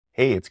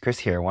Hey, it's Chris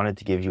here. I wanted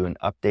to give you an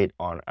update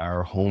on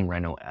our home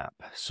reno app.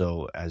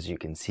 So as you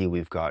can see,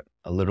 we've got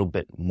a little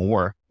bit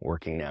more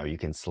working now. You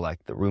can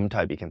select the room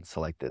type, you can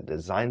select the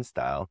design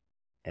style,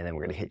 and then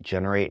we're going to hit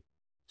generate.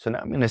 So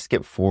now I'm going to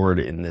skip forward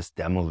in this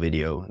demo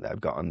video that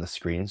I've got on the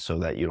screen so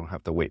that you don't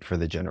have to wait for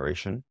the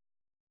generation.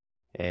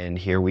 And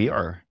here we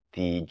are,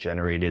 the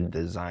generated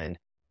design.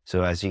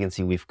 So as you can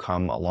see, we've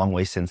come a long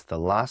way since the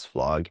last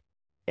vlog,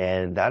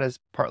 and that is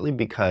partly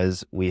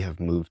because we have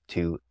moved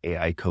to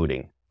AI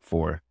coding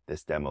for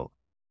this demo.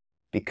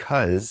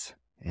 Because,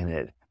 and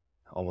it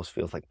almost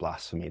feels like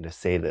blasphemy to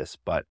say this,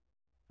 but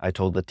I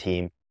told the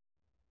team,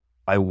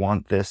 I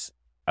want this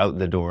out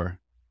the door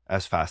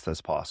as fast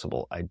as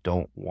possible. I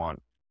don't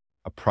want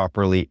a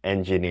properly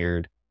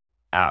engineered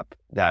app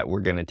that we're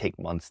going to take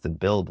months to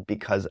build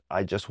because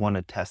I just want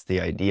to test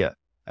the idea.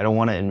 I don't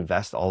want to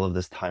invest all of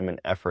this time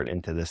and effort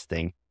into this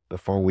thing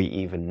before we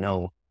even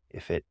know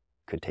if it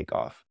could take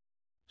off.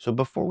 So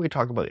before we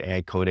talk about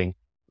AI coding,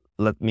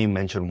 let me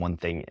mention one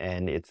thing,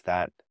 and it's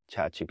that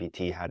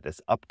ChatGPT had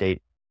this update,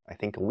 I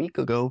think a week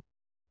ago,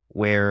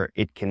 where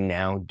it can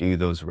now do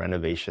those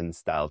renovation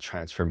style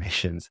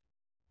transformations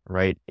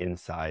right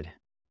inside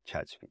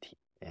ChatGPT.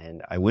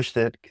 And I wish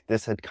that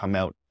this had come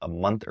out a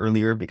month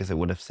earlier because it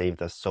would have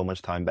saved us so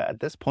much time. But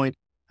at this point,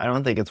 I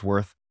don't think it's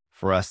worth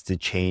for us to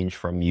change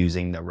from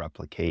using the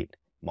replicate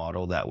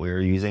model that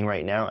we're using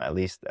right now, at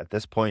least at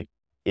this point,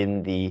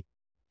 in the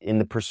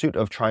pursuit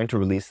of trying to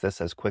release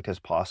this as quick as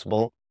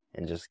possible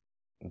and just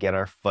get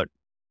our foot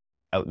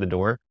out the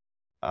door.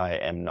 I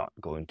am not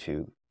going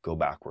to go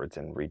backwards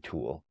and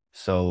retool.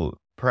 So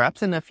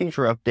perhaps in a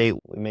future update,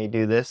 we may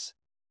do this,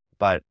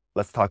 but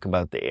let's talk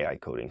about the AI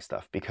coding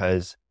stuff,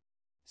 because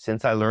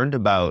since I learned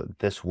about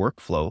this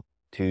workflow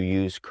to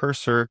use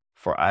Cursor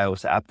for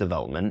iOS app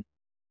development,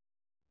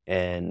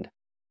 and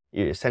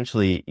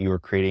essentially you're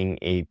creating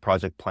a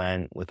project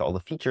plan with all the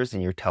features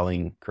and you're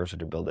telling Cursor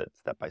to build it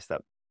step by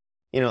step,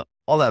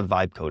 all that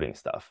vibe coding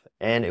stuff,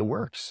 and it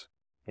works,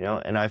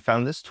 and I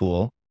found this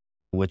tool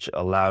which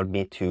allowed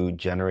me to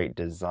generate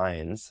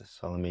designs.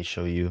 So let me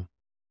show you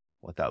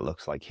what that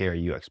looks like here.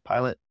 UX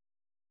Pilot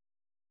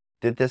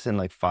did this in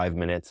like 5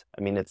 minutes.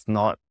 I mean, it's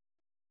not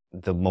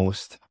the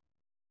most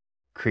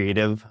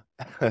creative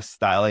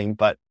styling,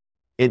 but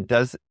it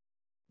does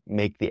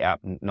make the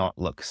app not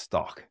look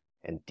stock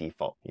and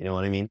default. You know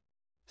what I mean?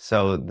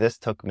 So this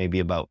took maybe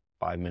about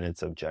 5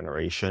 minutes of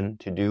generation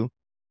to do,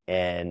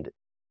 and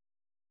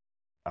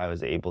I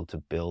was able to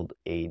build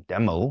a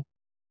demo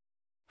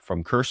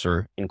from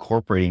Cursor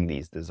incorporating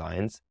these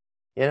designs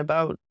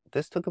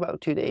this took about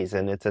 2 days.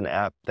 And it's an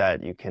app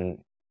that you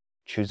can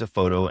choose a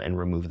photo and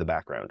remove the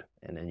background,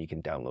 and then you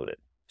can download it.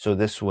 So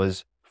this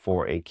was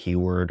for a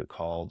keyword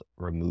called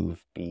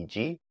remove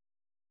BG.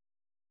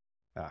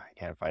 I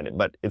can't find it,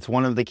 but it's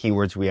one of the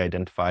keywords we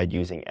identified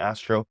using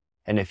Astro.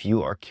 And if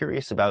you are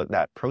curious about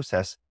that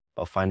process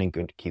of finding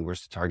good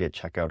keywords to target,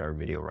 check out our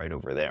video right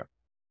over there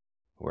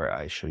where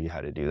I show you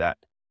how to do that.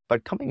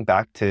 But coming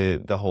back to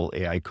the whole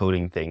AI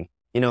coding thing,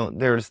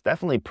 there's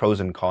definitely pros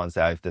and cons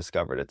that I've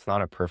discovered. It's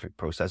not a perfect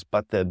process,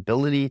 but the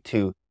ability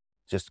to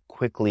just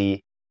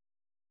quickly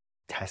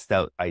test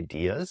out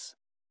ideas,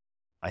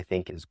 I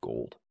think, is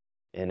gold.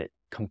 And it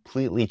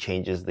completely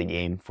changes the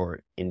game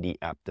for indie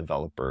app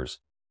developers,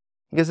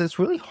 because it's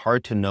really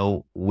hard to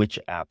know which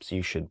apps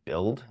you should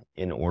build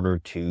in order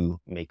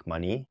to make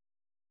money.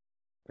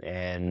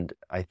 And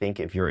I think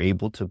if you're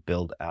able to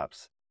build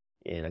apps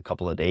in a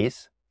couple of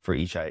days for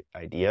each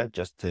idea,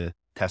 just to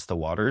test the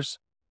waters,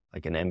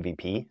 like an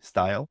MVP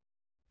style,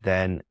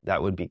 then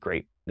that would be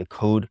great. The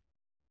code,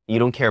 you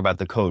don't care about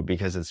the code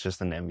because it's just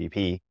an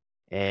MVP,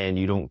 and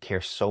you don't care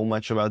so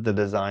much about the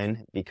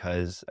design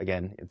because,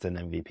 again, it's an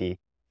MVP,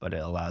 but it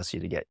allows you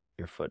to get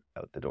your foot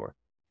out the door.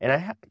 And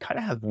I kind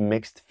of have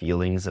mixed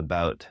feelings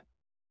about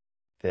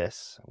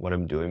what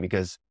I'm doing,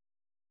 because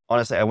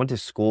honestly, I went to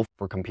school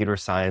for computer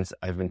science.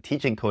 I've been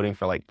teaching coding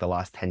for like the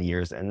last 10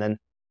 years. And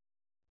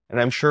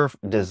I'm sure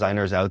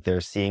designers out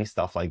there seeing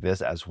stuff like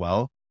this as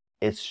well,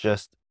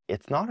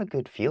 it's not a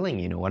good feeling,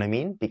 you know what I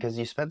mean? Because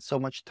you spend so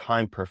much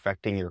time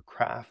perfecting your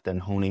craft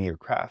and honing your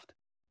craft,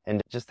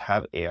 and just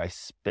have AI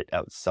spit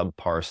out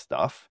subpar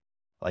stuff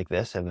like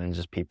this, and then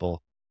just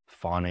people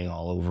fawning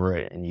all over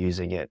it and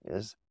using it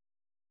is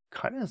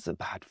kind of a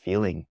bad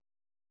feeling.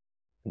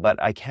 But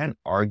I can't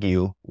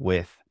argue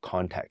with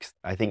context.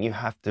 I think you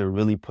have to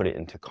really put it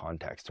into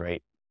context,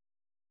 right?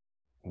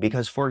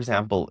 Because, for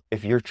example,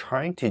 if you're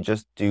trying to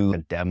just do a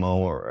demo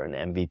or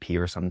an MVP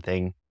or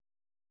something,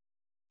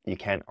 you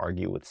can't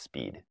argue with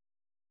speed.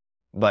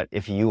 But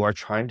if you are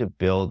trying to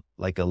build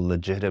like a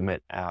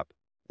legitimate app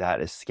that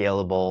is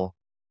scalable,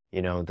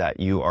 that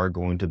you are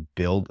going to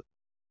build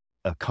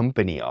a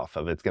company off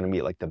of, it's going to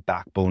be like the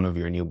backbone of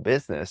your new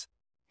business,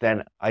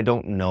 then I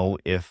don't know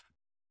if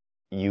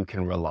you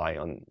can rely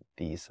on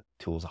these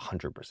tools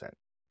 100%.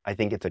 I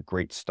think it's a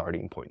great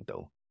starting point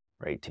though,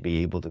 right? To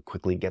be able to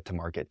quickly get to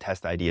market,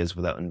 test ideas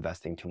without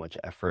investing too much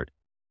effort.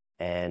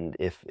 And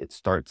if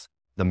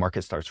the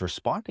market starts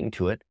responding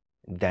to it,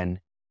 then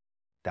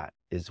that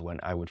is when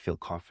I would feel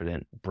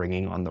confident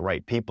bringing on the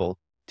right people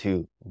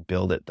to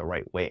build it the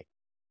right way.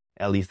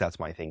 At least that's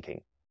my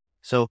thinking.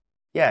 So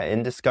yeah,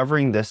 in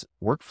discovering this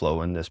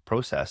workflow and this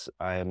process,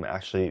 I am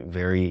actually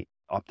very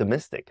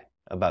optimistic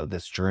about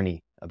this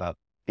journey, about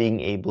being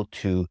able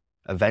to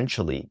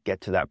eventually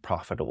get to that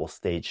profitable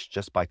stage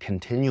just by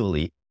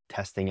continually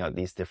testing out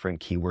these different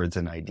keywords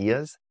and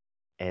ideas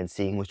and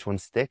seeing which one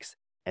sticks,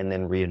 and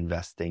then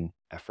reinvesting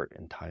effort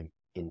and time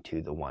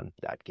into the one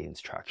that gains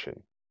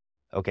traction.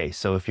 Okay,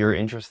 so if you're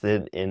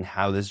interested in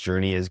how this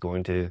journey is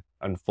going to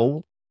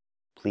unfold,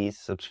 please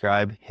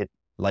subscribe, hit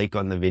like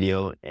on the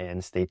video,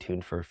 and stay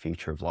tuned for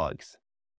future vlogs.